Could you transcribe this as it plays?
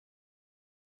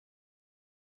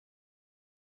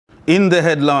In the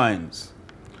headlines,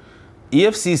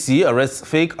 EFCC arrests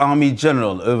fake army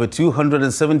general over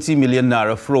 270 million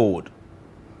naira fraud.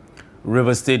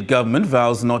 River State government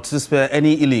vows not to spare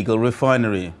any illegal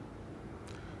refinery.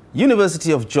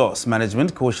 University of Jos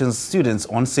management cautions students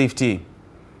on safety.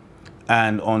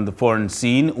 And on the foreign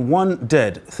scene, 1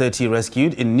 dead, 30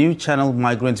 rescued in New Channel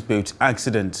migrant boat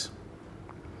accident.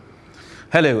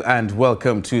 Hello and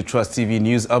welcome to Trust TV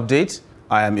News Update.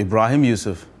 I am Ibrahim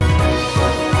Yusuf.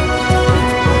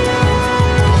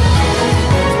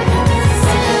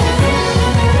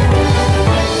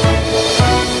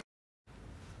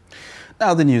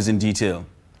 Now the news in detail.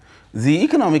 The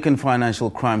Economic and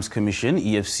Financial Crimes Commission,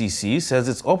 EFCC, says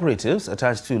its operatives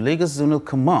attached to Lagos Zonal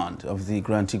Command of the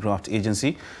Grantee-Graft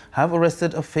Agency have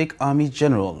arrested a fake army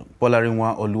general,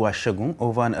 Bolarinwa Oluwasegun,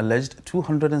 over an alleged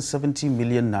 270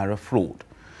 million naira fraud.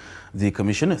 The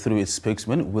commission, through its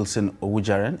spokesman, Wilson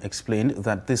Owujaren, explained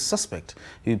that this suspect,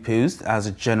 who posed as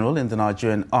a general in the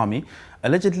Nigerian army,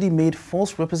 allegedly made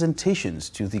false representations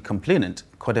to the complainant,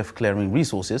 Codef Clearing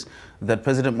Resources, that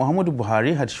President Muhammadu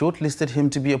Buhari had shortlisted him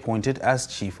to be appointed as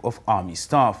Chief of Army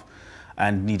Staff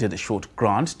and needed a short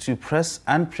grant to press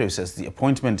and process the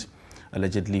appointment.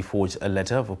 Allegedly forged a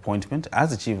letter of appointment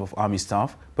as the Chief of Army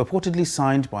Staff, purportedly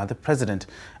signed by the President,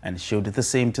 and showed the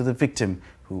same to the victim,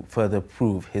 who further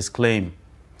proved his claim.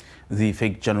 The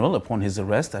fake general, upon his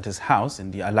arrest at his house in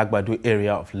the Alagbadu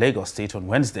area of Lagos State on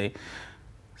Wednesday,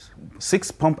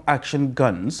 6 pump-action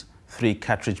guns, 3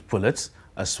 cartridge bullets,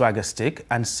 a swagger stick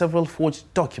and several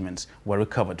forged documents were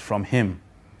recovered from him.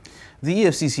 The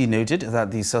EFCC noted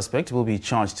that the suspect will be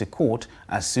charged to court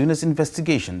as soon as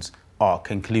investigations are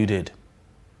concluded.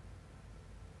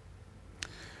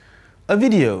 A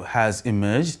video has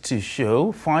emerged to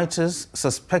show fighters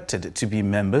suspected to be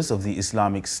members of the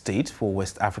Islamic State for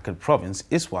West African Province,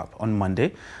 ISWAP, on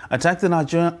Monday attacked the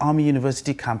Nigerian Army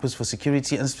University Campus for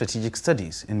Security and Strategic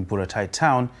Studies in Buratai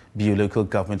Town, Biu local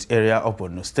government area of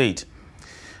Borno State.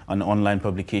 An online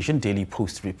publication, Daily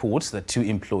Post, reports that 2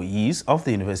 employees of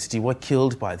the university were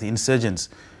killed by the insurgents.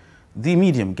 The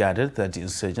medium gathered that the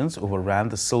insurgents overran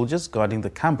the soldiers guarding the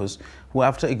campus, who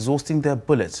after exhausting their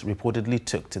bullets reportedly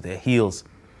took to their heels.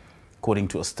 According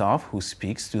to a staff who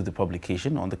speaks to the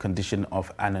publication on the condition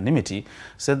of anonymity,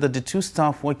 said that the 2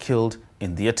 staff were killed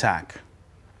in the attack.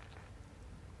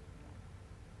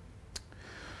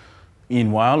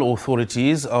 Meanwhile,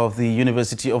 authorities of the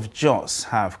University of Jos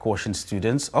have cautioned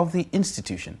students of the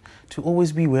institution to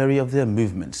always be wary of their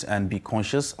movements and be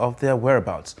conscious of their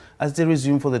whereabouts as they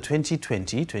resume for the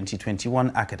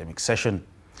 2020-2021 academic session.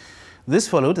 This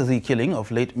followed the killing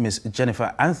of late Miss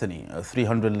Jennifer Anthony, a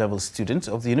 300-level student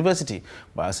of the university,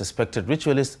 by a suspected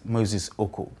ritualist Moses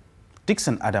Oko.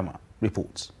 Dixon Adama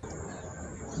reports.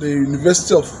 The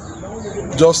University of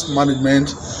Jos management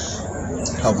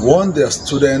have warned their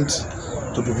students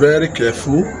to be very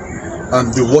careful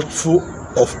and be watchful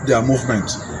of their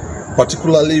movement,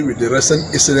 particularly with the recent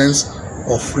incidents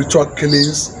of ritual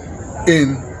killings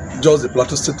in Jos, the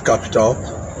Plateau State capital,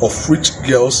 of which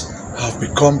girls have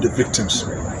become the victims.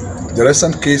 The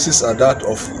recent cases are that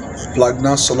of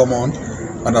Plagna Solomon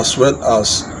and as well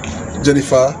as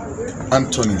Jennifer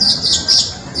Anthony.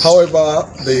 However,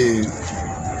 the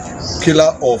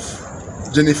killer of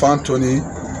Jennifer Anthony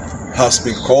has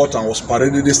been caught and was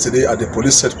paraded yesterday at the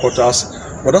police headquarters,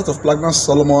 but that of Plagna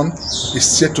Solomon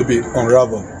is yet to be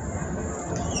unraveled.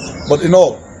 But in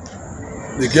all,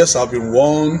 the girls have been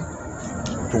warned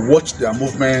to watch their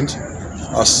movement,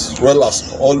 as well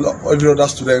as every other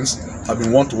students have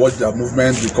been warned to watch their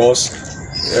movement, because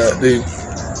the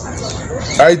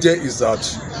idea is that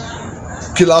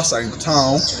killers are in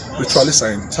town, ritualists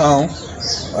are in town,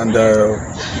 and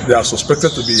they are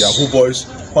suspected to be Yahoo boys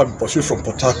who have been pursued from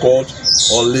Port Harcourt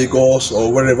or Lagos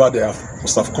or wherever they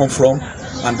must have come from,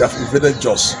 and they have invaded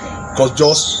Jos, because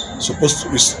Jos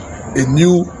is a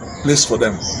new place for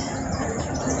them.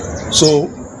 So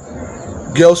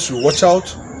girls should watch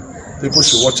out, people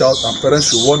should watch out, and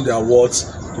parents should warn their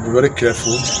wards to be very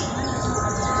careful.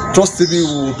 Trust TV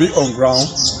will be on ground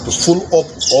to follow up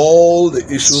all the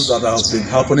issues that have been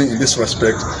happening in this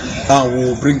respect, and we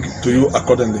will bring it to you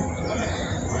accordingly.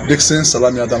 Dixon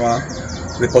Salami Adama,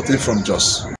 reporting from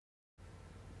Jos.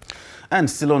 And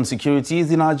still on security,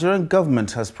 the Nigerian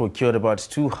government has procured about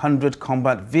 200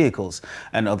 combat vehicles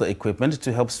and other equipment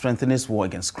to help strengthen its war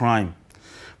against crime.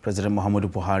 President Muhammadu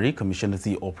Buhari commissioned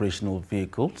the operational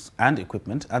vehicles and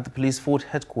equipment at the police force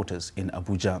headquarters in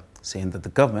Abuja, saying that the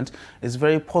government is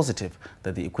very positive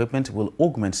that the equipment will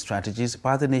augment strategies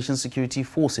by the nation's security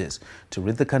forces to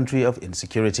rid the country of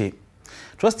insecurity.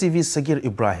 Trust TV's Sagir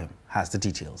Ibrahim has the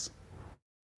details.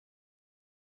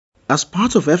 As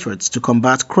part of efforts to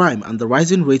combat crime and the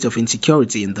rising rate of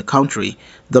insecurity in the country,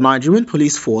 the Nigerian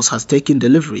police force has taken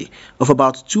delivery of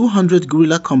about 200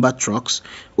 guerrilla combat trucks,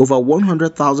 over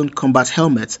 100,000 combat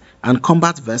helmets and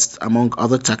combat vests, among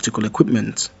other tactical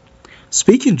equipment.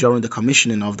 Speaking during the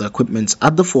commissioning of the equipment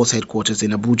at the force headquarters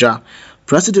in Abuja,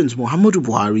 President Muhammadu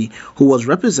Buhari, who was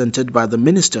represented by the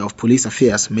Minister of Police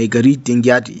Affairs, Megari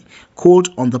Dingyadi, called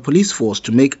on the police force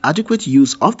to make adequate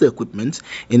use of the equipment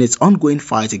in its ongoing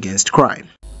fight against crime.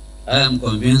 I am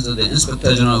convinced that the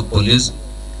Inspector General of Police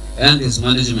and his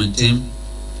management team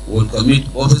will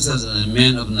commit officers and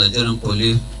men of the Nigerian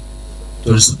police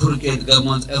to reciprocate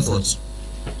government efforts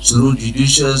through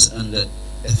judicious and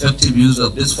effective use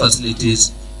of these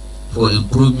facilities for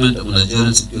improvement of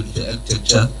Nigerian security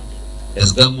architecture,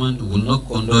 as government will not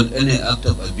condone any act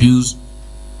of abuse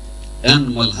and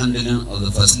malhandling of the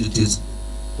facilities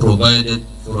provided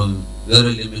from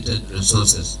very limited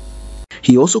resources.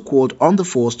 He also called on the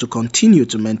force to continue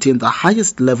to maintain the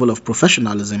highest level of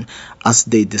professionalism as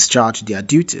they discharge their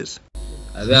duties.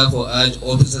 I therefore urge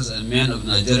officers and men of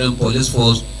the Nigerian police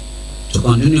force to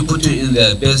continue putting in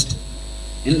their best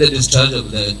in the discharge of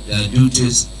their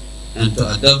duties and to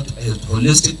adopt a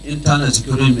holistic internal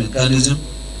security mechanism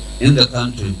in the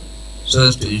country so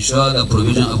as to ensure the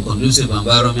provision of conducive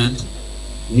environment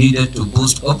needed to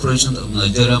boost operations of the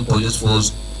Nigerian police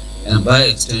force and by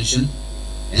extension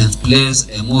and place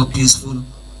a more peaceful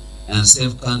and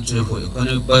safe country for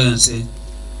economic buoyancy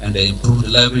and the improved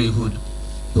livelihood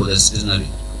for the citizenry.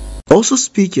 Also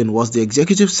speaking was the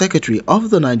Executive Secretary of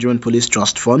the Nigerian Police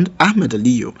Trust Fund, Ahmed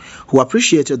Aliyu, who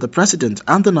appreciated the President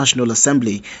and the National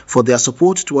Assembly for their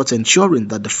support towards ensuring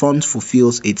that the fund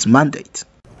fulfills its mandate.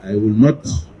 I will not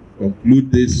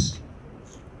conclude this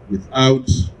without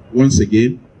once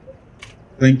again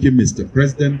thanking Mr.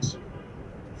 President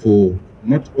for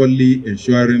not only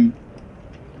ensuring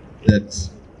that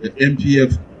the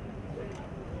MPF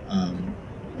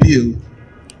bill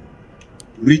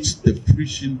reached the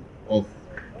fruition of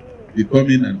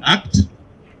becoming an act,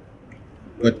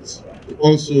 but to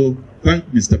also thank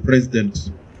Mr.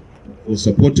 President for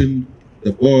supporting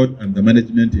the board and the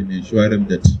management in ensuring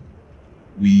that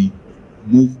we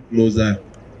move closer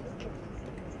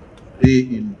day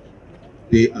in,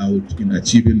 day out in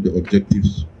achieving the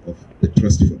objectives of the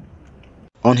trust fund.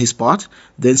 On his part,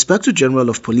 the Inspector General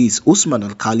of Police, Usman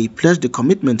Alkali, pledged the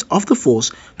commitment of the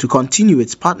force to continue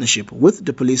its partnership with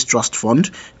the Police Trust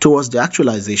Fund towards the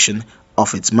actualization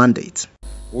of its mandate.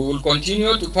 We will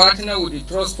continue to partner with the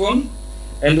Trust Fund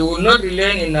and we will not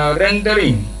relent in our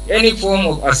rendering any form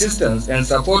of assistance and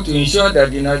support to ensure that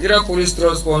the Nigeria Police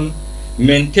Trust Fund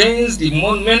maintains the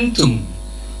momentum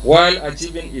while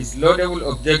achieving its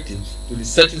laudable objectives to the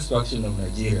satisfaction of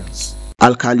Nigerians.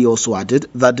 Alkali also added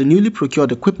that the newly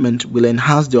procured equipment will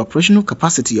enhance the operational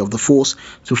capacity of the force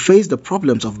to face the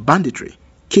problems of banditry,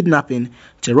 kidnapping,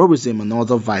 terrorism and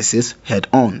other vices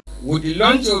head-on. With the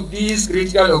launch of these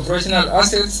critical operational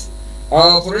assets,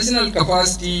 our operational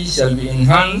capacity shall be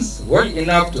enhanced well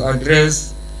enough to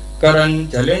address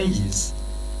current challenges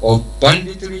of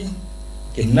banditry,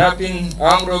 kidnapping,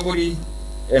 armed robbery,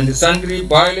 and the sundry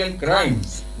violent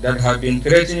crimes that have been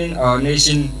threatening our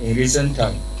nation in recent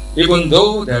times, even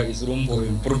though there is room for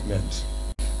improvement.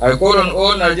 I call on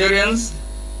all Nigerians,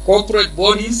 corporate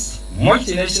bodies,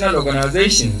 multinational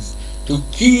organizations to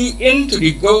key into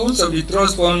the goals of the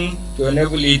Trust Fund to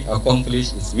enable it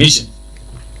accomplish its mission.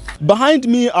 Behind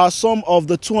me are some of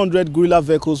the 200 guerrilla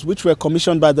vehicles which were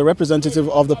commissioned by the representative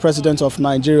of the President of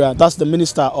Nigeria, that's the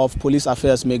Minister of Police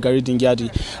Affairs, Megari Dingyadi.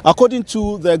 According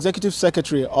to the Executive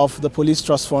Secretary of the Police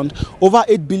Trust Fund, over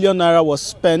 8 billion naira was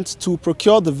spent to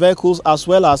procure the vehicles as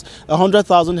well as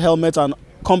 100,000 helmets and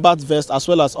combat vests as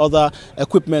well as other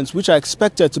equipment which are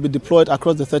expected to be deployed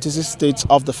across the 36 states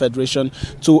of the Federation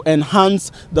to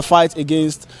enhance the fight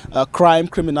against crime,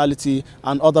 criminality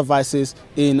and other vices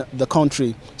in the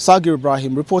country. Sagir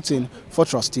Ibrahim reporting for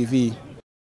Trust TV.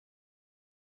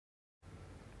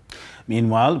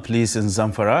 Meanwhile, police in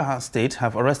Zamfara state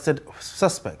have arrested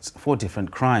suspects for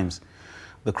different crimes.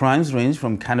 The crimes range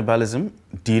from cannibalism,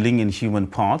 dealing in human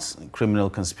parts, criminal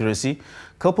conspiracy,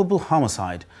 culpable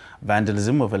homicide,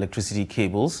 vandalism of electricity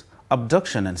cables,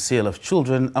 abduction and sale of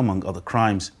children, among other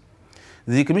crimes.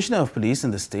 The Commissioner of Police in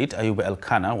the state, Ayuba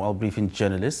Elkanah, while briefing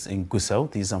journalists in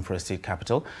Gusau, the Zamfara state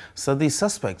capital, said the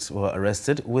suspects were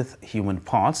arrested with human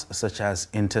parts such as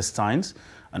intestines,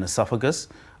 an esophagus,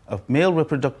 a male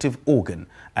reproductive organ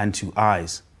and 2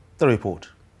 eyes. The report.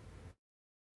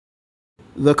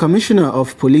 The Commissioner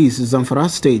of Police, Zamfara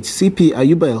State, CP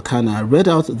Ayuba Elkanah, read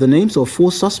out the names of 4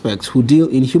 suspects who deal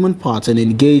in human parts and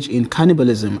engage in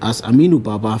cannibalism as Aminu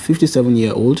Baba,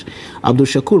 57-year-old, Abdul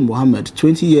Shakur Muhammad,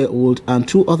 20-year-old, and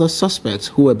 2 other suspects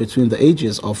who were between the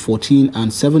ages of 14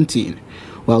 and 17.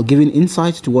 While giving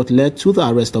insight to what led to the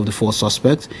arrest of the 4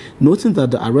 suspects, noting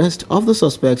that the arrest of the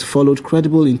suspects followed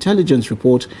credible intelligence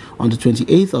report on the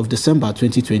 28th of December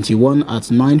 2021 at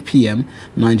 9 p.m.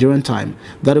 Nigerian time,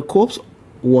 that a corpse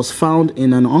was found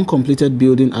in an uncompleted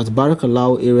building at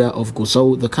Barakalao area of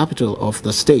Gusau, the capital of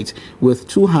the state, with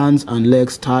 2 hands and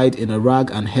legs tied in a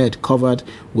rag and head covered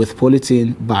with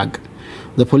polythene bag.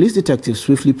 The police detective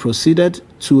swiftly proceeded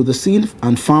to the scene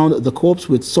and found the corpse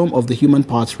with some of the human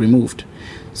parts removed.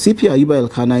 CP Ayuba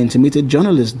Elkanah intimated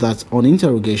journalists that on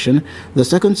interrogation, the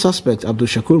second suspect, Abdul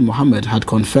Shakur Muhammad, had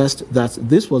confessed that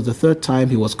this was the 3rd time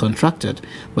he was contracted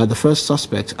by the first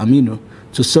suspect, Aminu,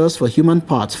 to search for human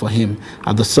parts for him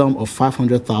at the sum of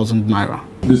 500,000 naira.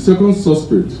 The second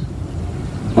suspect,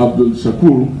 Abdul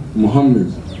Shakur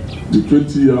Muhammad, the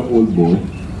 20-year-old boy,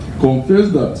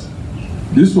 confessed that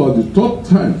this was the 3rd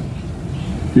time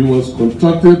he was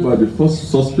contracted by the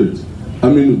first suspect,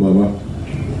 Aminu Baba,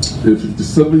 a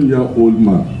 57-year-old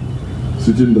man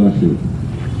sitting down here,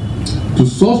 to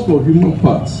source for human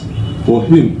parts for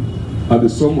him at the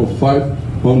sum of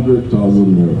 500,000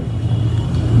 naira,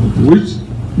 which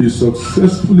he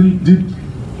successfully did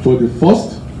for the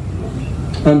first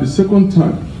and the second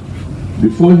time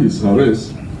before his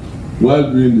arrest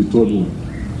while doing the 3rd one.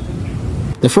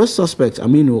 The first suspect,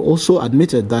 Aminu, also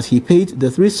admitted that he paid the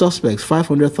 3 suspects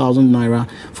 500,000 naira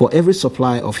for every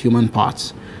supply of human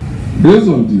parts. Based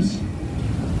on this,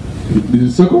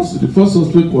 the first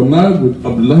suspect connived with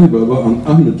Abdullahi Baba and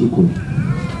Ahmed Tukun,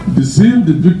 deceived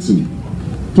the victim,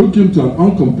 took him to an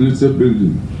uncompleted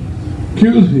building,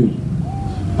 killed him,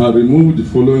 and removed the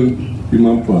following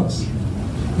human parts: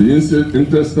 the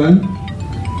intestine,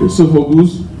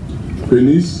 esophagus,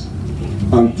 penis,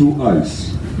 and 2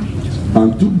 eyes,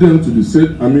 and took them to the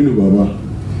said Aminu Baba,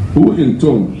 who in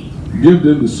turn gave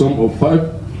them the sum of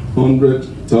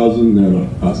 500,000 naira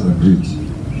as agreed.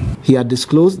 He had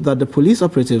disclosed that the police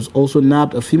operatives also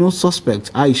nabbed a female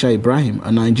suspect, Aisha Ibrahim,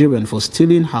 a Nigerian, for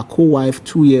stealing her co-wife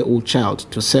 2-year-old child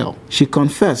to sell. She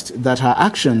confessed that her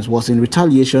actions was in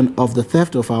retaliation of the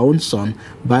theft of her own son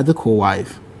by the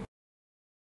co-wife.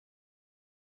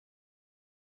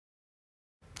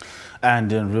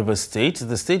 And in Rivers State,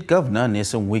 the state governor,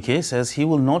 Nyesom Wike, says he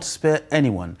will not spare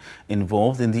anyone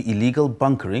involved in the illegal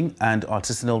bunkering and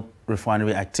artisanal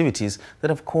refinery activities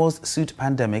that have caused soot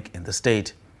pandemic in the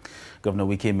state. Governor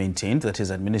Wike maintained that his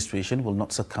administration will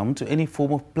not succumb to any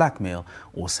form of blackmail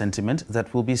or sentiment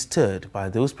that will be stirred by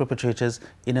those perpetrators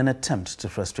in an attempt to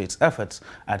frustrate efforts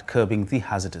at curbing the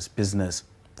hazardous business.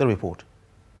 The report.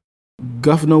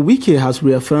 Governor Wike has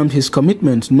reaffirmed his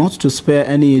commitment not to spare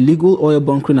any illegal oil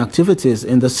bunkering activities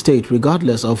in the state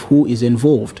regardless of who is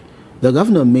involved. The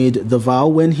governor made the vow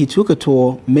when he took a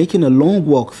tour, making a long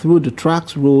walk through the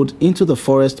tracked road into the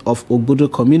forest of Ogbudu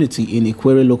community in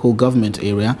Ikwere local government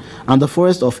area and the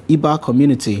forest of Iba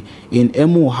community in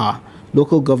Emuha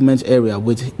local government area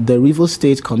with the Rivers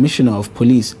State Commissioner of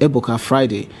Police, Ebuka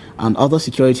Friday, and other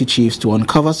security chiefs to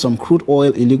uncover some crude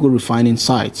oil illegal refining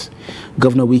sites.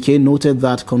 Governor Wike noted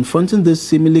that confronting this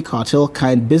seemingly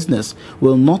cartel-kind business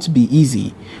will not be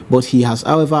easy, but he has,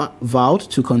 however, vowed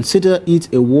to consider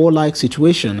it a warlike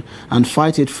situation and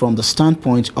fight it from the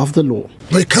standpoint of the law.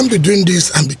 But you can't be doing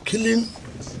this and be killing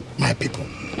my people.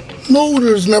 No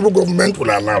reasonable government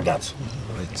will allow that.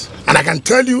 Right. And I can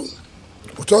tell you,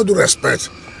 with all due respect,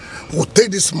 we'll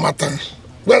take this matter.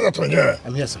 Where's Attorney General?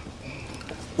 I'm here, sir.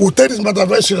 We'll take this matter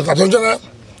very serious, Attorney General.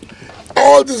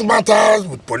 All these matters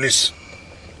with police,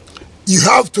 you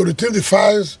have to retrieve the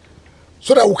files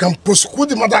so that we can prosecute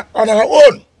the matter on our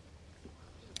own.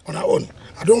 On our own.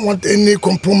 I don't want any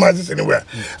compromises anywhere.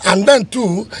 And then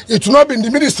too, it will not be in the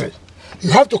ministry.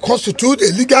 You have to constitute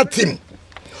a legal team.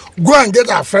 Go and get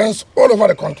our friends all over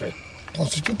the country.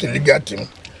 Constitute a legal team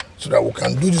so that we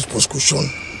can do this prosecution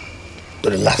to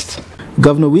the last.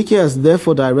 Governor Wike has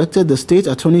therefore directed the State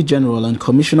Attorney General and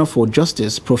Commissioner for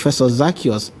Justice, Professor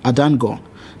Zacchaeus Adango,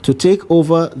 to take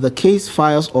over the case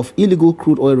files of illegal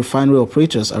crude oil refinery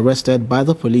operators arrested by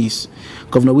the police.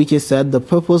 Governor Wike said the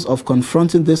purpose of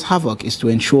confronting this havoc is to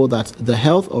ensure that the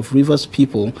health of Rivers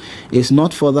people is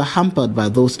not further hampered by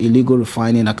those illegal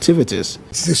refining activities.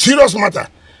 It's a serious matter,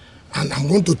 and I'm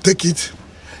going to take it.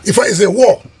 If it's a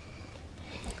war,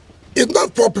 it's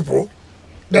not poor people,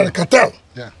 they're a cartel.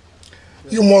 Yeah.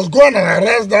 You must go and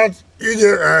arrest that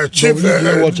chief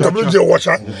WJ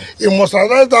Watcher. You must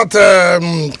arrest that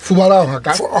Fubara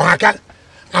Ohaka.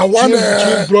 And one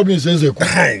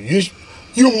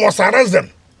you must arrest them.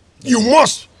 You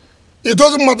must. It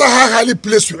doesn't matter how highly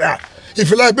placed you are. If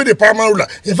you like, be the paramount ruler.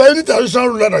 If any traditional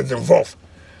ruler that is involved,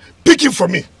 pick him for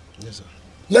me. Yes, sir.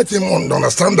 Let him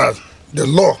understand that the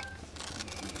law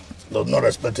does not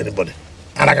respect anybody.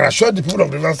 And I can assure the people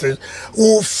of Rivers State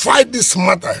who will fight this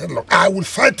matter headlong. I will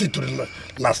fight it to the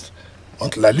last.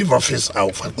 Until I leave office, I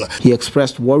will fight now. He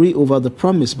expressed worry over the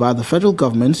promise by the federal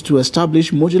government to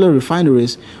establish modular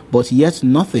refineries, but yet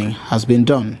nothing has been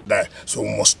done. So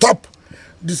we must stop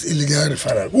this illegal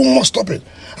refinery. We must stop it.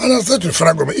 And I said to the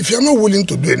federal government, if you are not willing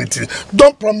to do anything,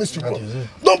 don't promise people.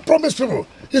 Don't promise people.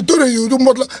 You told you do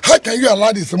modular. How can you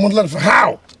allow this modular refinery?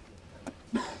 How?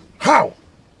 How?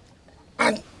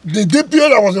 And the DPO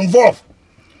that was involved,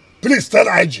 please tell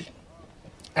IG.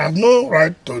 I have no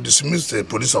right to dismiss the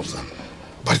police officer.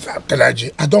 But I tell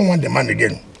IG, I don't want the man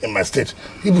again in my state.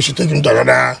 People should take him to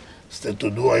another state to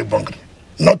do oil bunkering,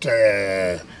 not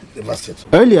Rivers State.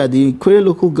 Earlier, the Ikwerre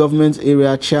Local Government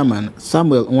Area Chairman,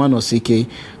 Samuel Nwanosike,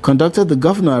 conducted the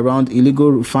governor around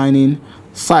illegal refining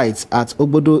sites at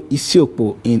Obodo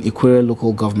Isiokpo in Ikwerre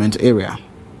Local Government Area.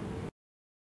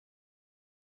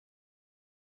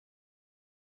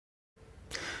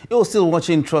 You're still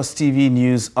watching Trust TV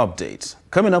News Update.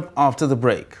 Coming up after the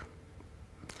break.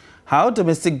 How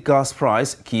domestic gas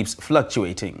price keeps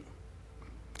fluctuating.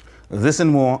 This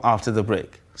and more after the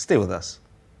break. Stay with us.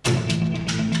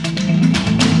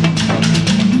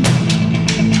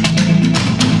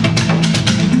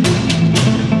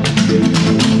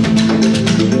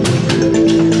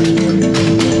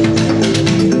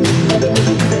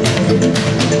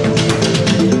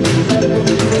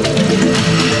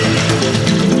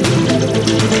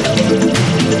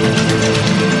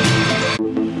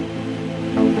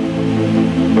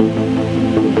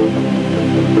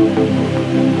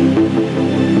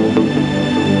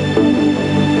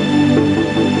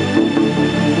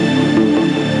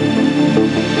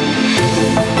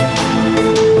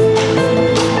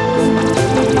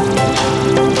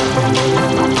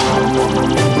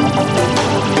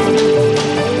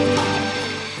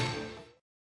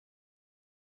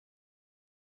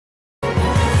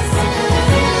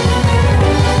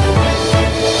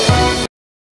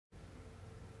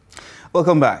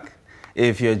 Welcome back.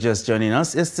 If you're just joining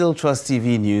us, it's still Trust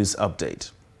TV News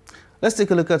Update. Let's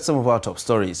take a look at some of our top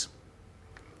stories.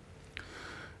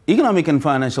 Economic and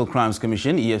Financial Crimes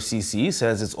Commission, EFCC,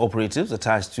 says its operatives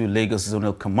attached to Lagos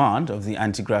Zonal Command of the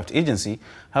Anti-Graft Agency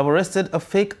have arrested a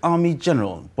fake army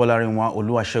general, Bolarinwa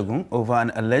Oluwasegun, over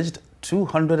an alleged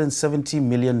 270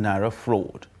 million naira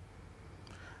fraud.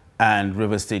 And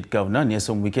Rivers State Governor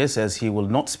Nyesom Wike says he will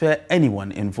not spare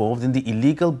anyone involved in the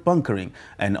illegal bunkering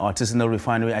and artisanal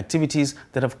refinery activities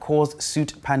that have caused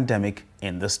suit pandemic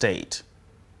in the state.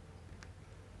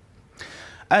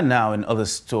 And now in other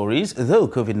stories, though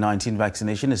COVID-19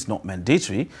 vaccination is not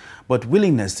mandatory, but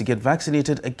willingness to get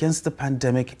vaccinated against the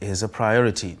pandemic is a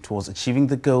priority towards achieving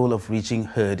the goal of reaching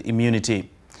herd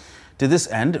immunity. To this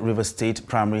end, Rivers State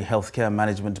Primary Healthcare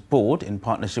Management Board, in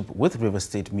partnership with Rivers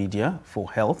State Media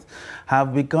for Health,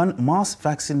 have begun mass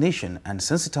vaccination and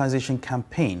sensitization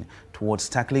campaign towards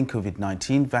tackling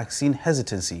COVID-19 vaccine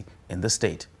hesitancy in the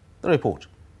state. The report.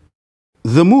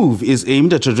 The move is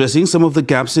aimed at addressing some of the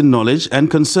gaps in knowledge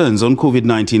and concerns on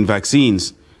COVID-19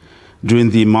 vaccines.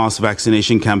 During the mass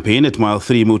vaccination campaign at Mile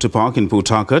 3 Motor Park in Port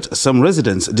Harcourt, some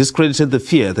residents discredited the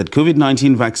fear that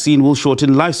COVID-19 vaccine will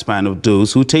shorten lifespan of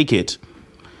those who take it.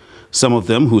 Some of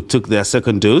them who took their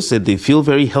second dose said they feel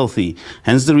very healthy,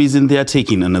 hence the reason they are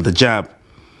taking another jab.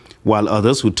 While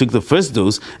others who took the first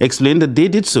dose explained that they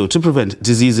did so to prevent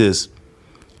diseases.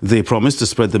 They promised to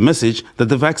spread the message that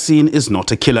the vaccine is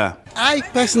not a killer. I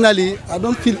personally, I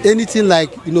don't feel anything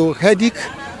like, headache,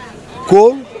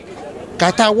 cold,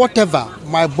 kata, whatever.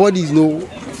 My body is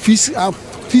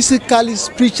physically,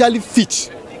 spiritually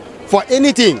fit for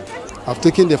anything. I've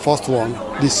taken the first one,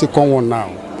 the second one now,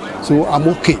 so I'm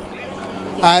okay.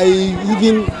 I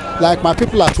even, like my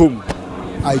people at home,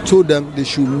 I told them they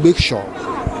should make sure,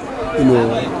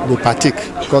 they partake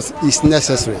because it's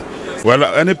necessary. Well,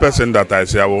 any person that I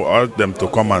see, I will urge them to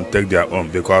come and take their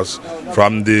own, because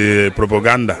from the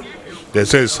propaganda, they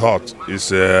say it's hot, it's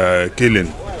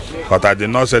killing. But I did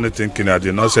not say anything killing, I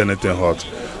did not say anything hot.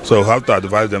 So we have to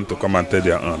advise them to come and take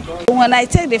their own. When I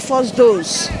take the first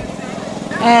dose,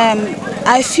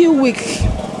 I feel weak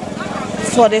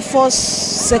for the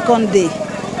second day.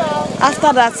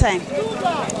 After that time,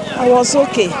 I was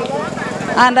okay.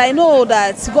 And I know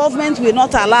that government will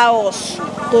not allow us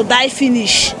to die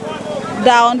finish. They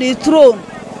are on the throne.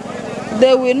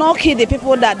 They will not kill the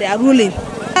people that they are ruling.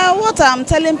 What I'm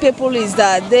telling people is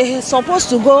that they're supposed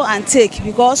to go and take,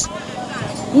 because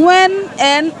when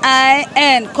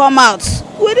NIN come out,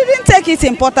 we didn't take it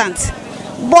important.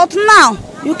 But now,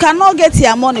 you cannot get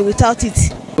your money without it.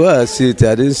 Well, I see it,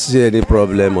 I didn't see any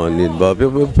problem on it, but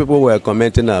people were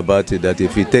commenting about it, that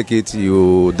if you take it,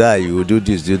 you die, you do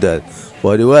this, do that.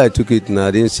 But the way I took it now,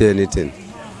 I didn't say anything.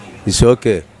 It's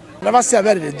okay. Never see a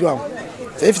very do.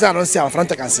 So if I don't see our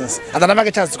front and since, I don't never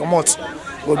get a chance to come out.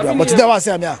 But today I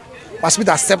say, must be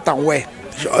accept and wear.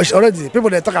 Already, people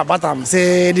they talk about them,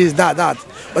 say this, that.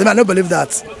 But I don't believe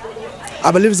that.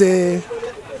 I believe they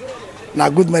na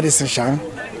good medicine, Shang.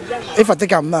 If I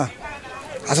take them now,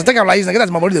 I should take them like this, I get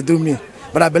my body to do me.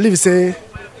 But I believe say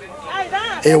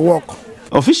a walk.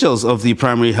 Officials of the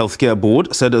Primary Healthcare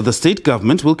Board said the state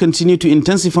government will continue to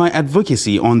intensify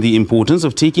advocacy on the importance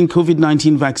of taking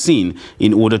COVID-19 vaccine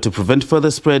in order to prevent further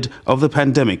spread of the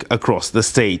pandemic across the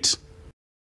state.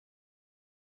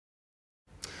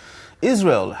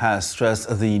 Israel has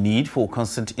stressed the need for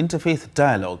constant interfaith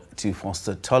dialogue to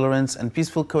foster tolerance and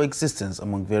peaceful coexistence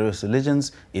among various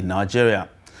religions in Nigeria.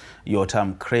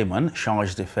 Yotam Kreman,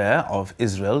 charge d'affaires of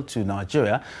Israel to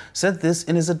Nigeria, said this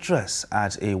in his address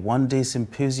at a one-day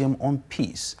symposium on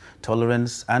peace,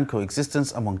 tolerance and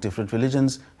coexistence among different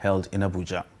religions held in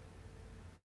Abuja.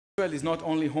 Israel is not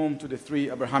only home to the three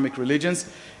Abrahamic religions,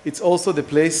 it's also the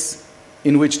place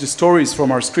in which the stories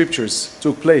from our scriptures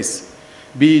took place,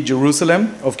 be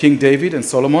Jerusalem of King David and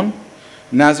Solomon,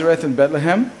 Nazareth and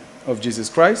Bethlehem of Jesus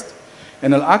Christ,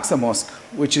 and Al-Aqsa Mosque,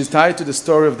 which is tied to the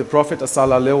story of the Prophet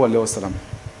sallallahu alaihi wasallam.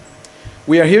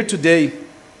 We are here today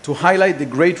to highlight the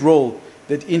great role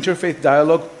that interfaith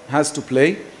dialogue has to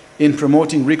play in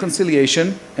promoting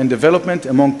reconciliation and development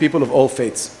among people of all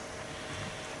faiths.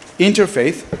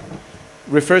 Interfaith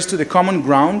refers to the common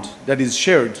ground that is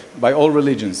shared by all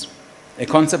religions, a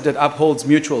concept that upholds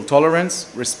mutual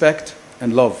tolerance, respect,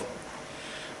 and love.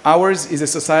 Ours is a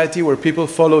society where people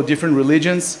follow different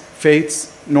religions,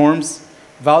 faiths, norms,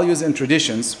 values, and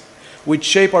traditions, which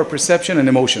shape our perception and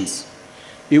emotions.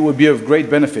 It would be of great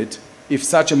benefit if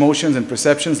such emotions and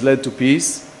perceptions led to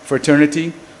peace,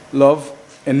 fraternity, love,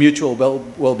 and mutual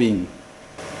well-being.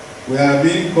 We are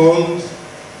being called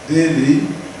daily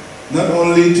not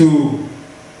only to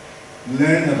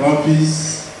learn about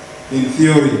peace in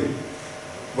theory,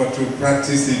 but to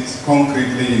practice it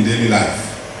concretely in daily life.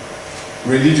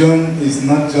 Religion is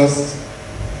not just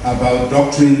about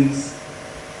doctrines,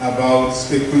 about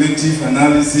speculative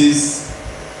analysis,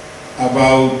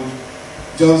 about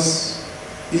just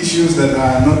issues that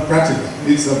are not practical.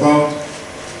 It's about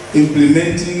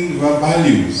implementing the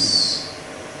values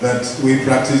that we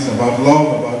practice about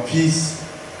love, about peace,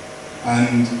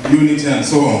 and unity, and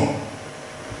so on.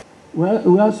 Well,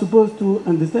 we are supposed to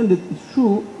understand that it's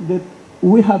true that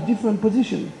we have different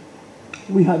positions.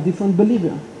 We have different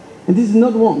beliefs. And this is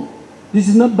not wrong. This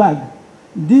is not bad.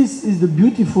 This is the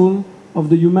beautiful of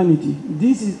the humanity.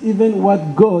 This is even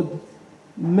what God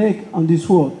make on this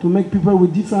world, to make people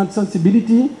with different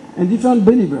sensibility and different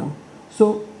behavior.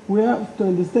 So we have to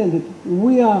understand that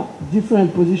we are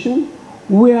different positions.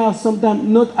 We are sometimes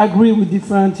not agree with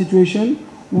different situations.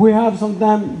 We have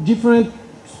sometimes different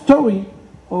story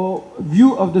or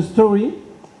view of the story,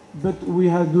 but we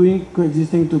are doing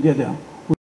coexisting together.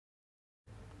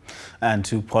 And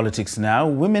to politics now,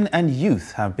 women and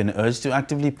youth have been urged to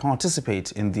actively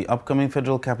participate in the upcoming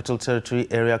Federal Capital Territory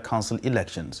Area Council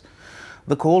elections.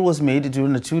 The call was made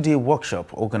during a two-day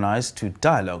workshop organized to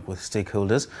dialogue with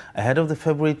stakeholders ahead of the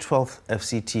February 12th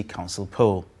FCT Council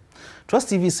poll. Trust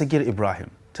TV's Sagir Ibrahim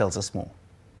tells us more.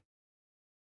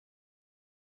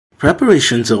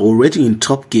 Preparations are already in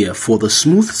top gear for the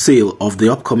smooth sail of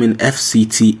the upcoming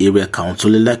FCT Area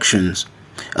Council elections.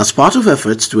 As part of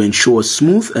efforts to ensure a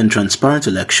smooth and transparent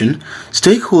election,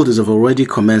 stakeholders have already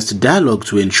commenced dialogue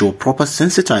to ensure proper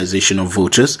sensitization of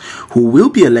voters who will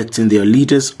be electing their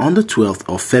leaders on the 12th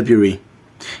of February.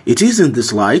 It is in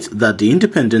this light that the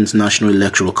Independent National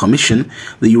Electoral Commission,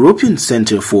 the European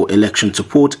Centre for Election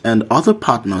Support and other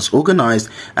partners organized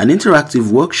an interactive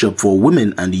workshop for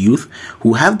women and youth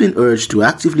who have been urged to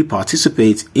actively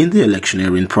participate in the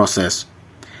electioneering process.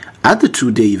 At the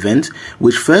two-day event,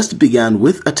 which first began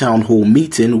with a town hall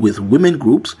meeting with women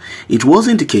groups, it was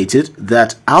indicated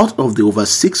that out of the over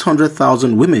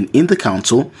 600,000 women in the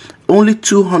council, only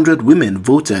 200 women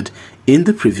voted in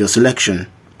the previous election.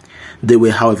 They were,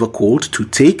 however, called to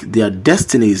take their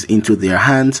destinies into their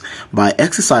hands by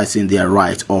exercising their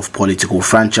right of political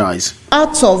franchise.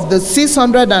 Out of the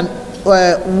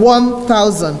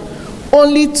 601,000,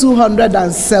 only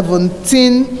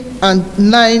 217 and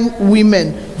 9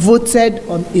 women voted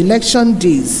on election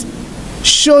days.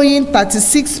 showing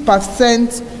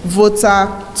 36% voter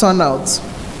turnout.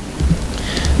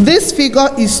 This figure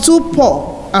is too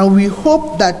poor, and we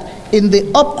hope that in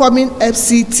the upcoming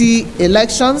FCT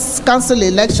elections, council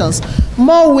elections,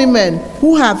 more women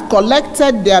who have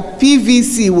collected their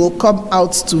PVC will come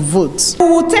out to vote. We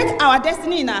will take our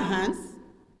destiny in our hands.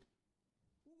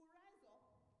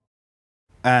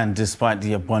 And despite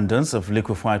the abundance of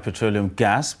liquefied petroleum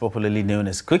gas, popularly known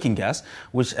as cooking gas,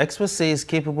 which experts say is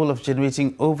capable of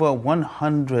generating over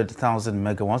 100,000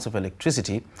 megawatts of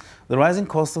electricity, the rising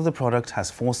cost of the product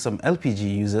has forced some LPG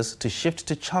users to shift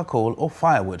to charcoal or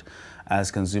firewood,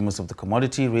 as consumers of the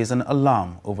commodity raise an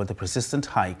alarm over the persistent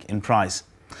hike in price.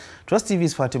 Trust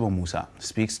TV's Fatima Musa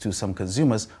speaks to some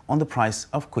consumers on the price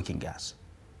of cooking gas.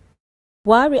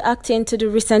 While reacting to the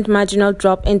recent marginal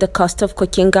drop in the cost of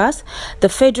cooking gas, the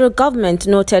federal government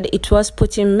noted it was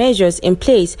putting measures in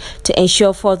place to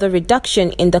ensure further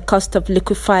reduction in the cost of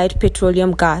liquefied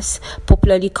petroleum gas,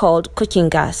 popularly called cooking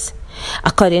gas.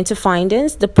 According to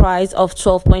findings, the price of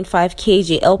 12.5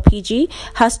 kg LPG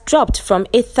has dropped from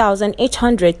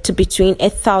 8,800 to between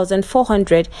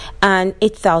 8,400 and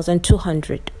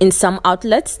 8,200. In some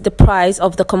outlets, the price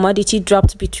of the commodity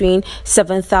dropped between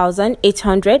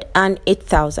 7,800 and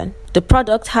 8,000. The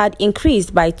product had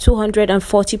increased by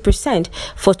 240%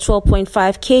 for 12.5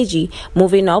 kg,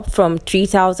 moving up from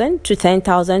 3,000 to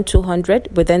 10,200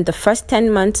 within the first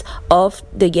 10 months of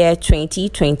the year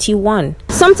 2021.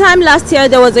 Sometime last year,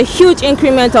 there was a huge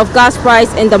increment of gas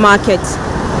price in the market.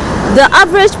 The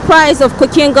average price of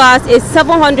cooking gas is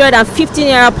 750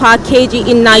 naira per kg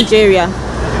in Nigeria.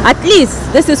 At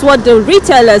least this is what the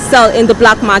retailers sell in the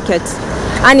black market,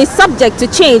 and is subject to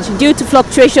change due to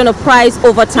fluctuation of price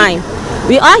over time.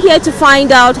 We are here to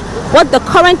find out what the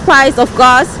current price of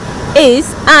gas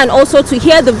is, and also to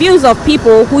hear the views of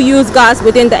people who use gas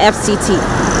within the FCT.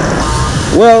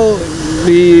 Well,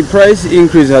 the price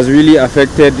increase has really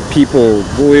affected people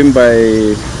going by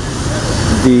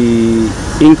the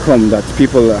income that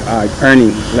people are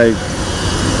earning. Like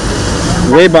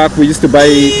way back, we used to buy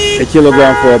a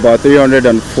kilogram for about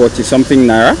 340 something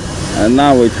naira, and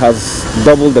now it has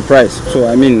doubled the price. So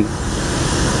I mean,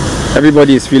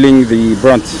 everybody is feeling the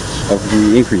brunt of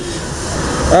the increase.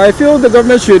 I feel the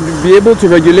government should be able to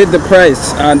regulate the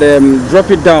price and drop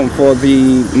it down for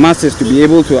the masses to be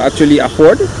able to actually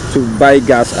afford to buy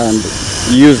gas and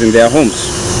use in their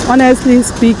homes. Honestly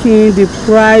speaking, the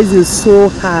price is so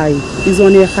high. It's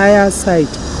on a higher side.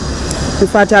 In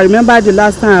fact, I remember the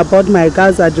last time I bought my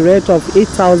gas at the rate of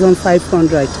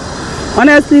 8,500.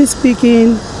 Honestly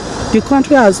speaking, the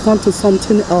country has turned to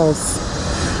something else.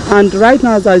 And right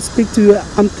now as I speak to you,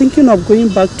 I'm thinking of going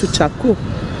back to charcoal.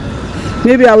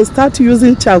 Maybe I will start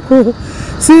using charcoal,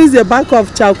 since the bag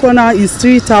of charcoal now is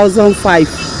 3,500.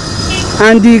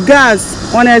 And the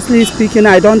gas, honestly speaking,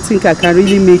 I don't think I can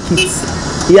really make it.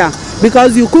 Yeah,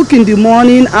 because you cook in the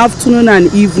morning, afternoon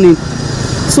and evening.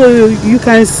 So you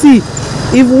can see,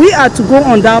 if we are to go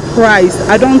on that price,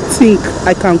 I don't think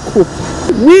I can cope.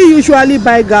 We usually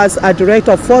buy gas at the rate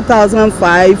of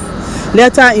 4,500,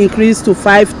 later increase to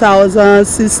 5,000,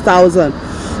 6,000.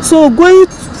 So going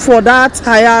for that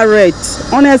higher rate,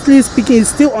 honestly speaking, is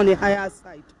still on the higher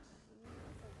side.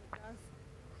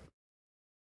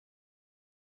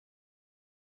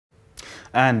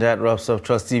 And that wraps up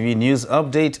Trust TV News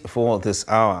Update for this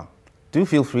hour. Do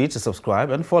feel free to subscribe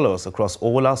and follow us across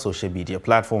all our social media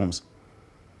platforms.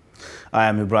 I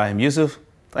am Ibrahim Yusuf.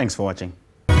 Thanks for watching.